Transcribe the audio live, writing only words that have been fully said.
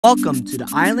Welcome to the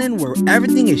island where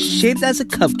everything is shaped as a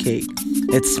cupcake.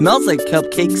 It smells like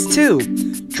cupcakes too.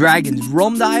 Dragons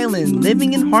roam the island,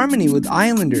 living in harmony with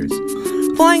islanders,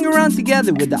 flying around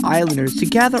together with the islanders to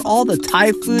gather all the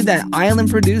Thai food that island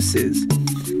produces.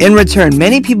 In return,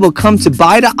 many people come to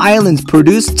buy the island's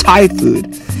produced Thai food,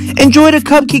 enjoy the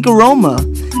cupcake aroma,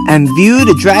 and view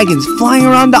the dragons flying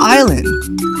around the island.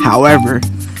 However,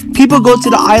 people go to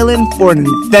the island for an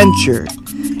adventure,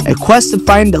 a quest to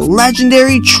find the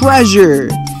legendary treasure.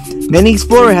 Many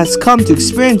explorers has come to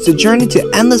experience the journey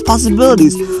to endless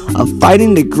possibilities of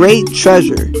finding the great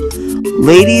treasure.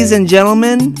 Ladies and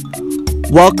gentlemen,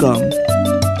 welcome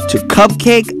to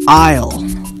Cupcake Isle.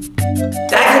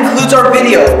 That concludes our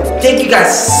video. Thank you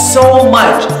guys so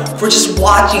much for just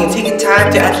watching and taking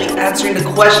time to actually answering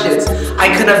the questions.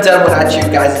 I couldn't have done without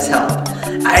you guys' help.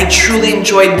 I truly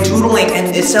enjoyed doodling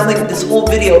and assembling this whole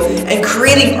video and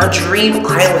creating our dream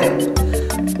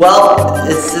island. Well,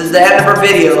 this is the end of our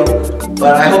video,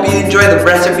 but I hope you enjoy the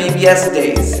rest of VBS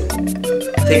days.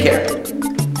 Take care.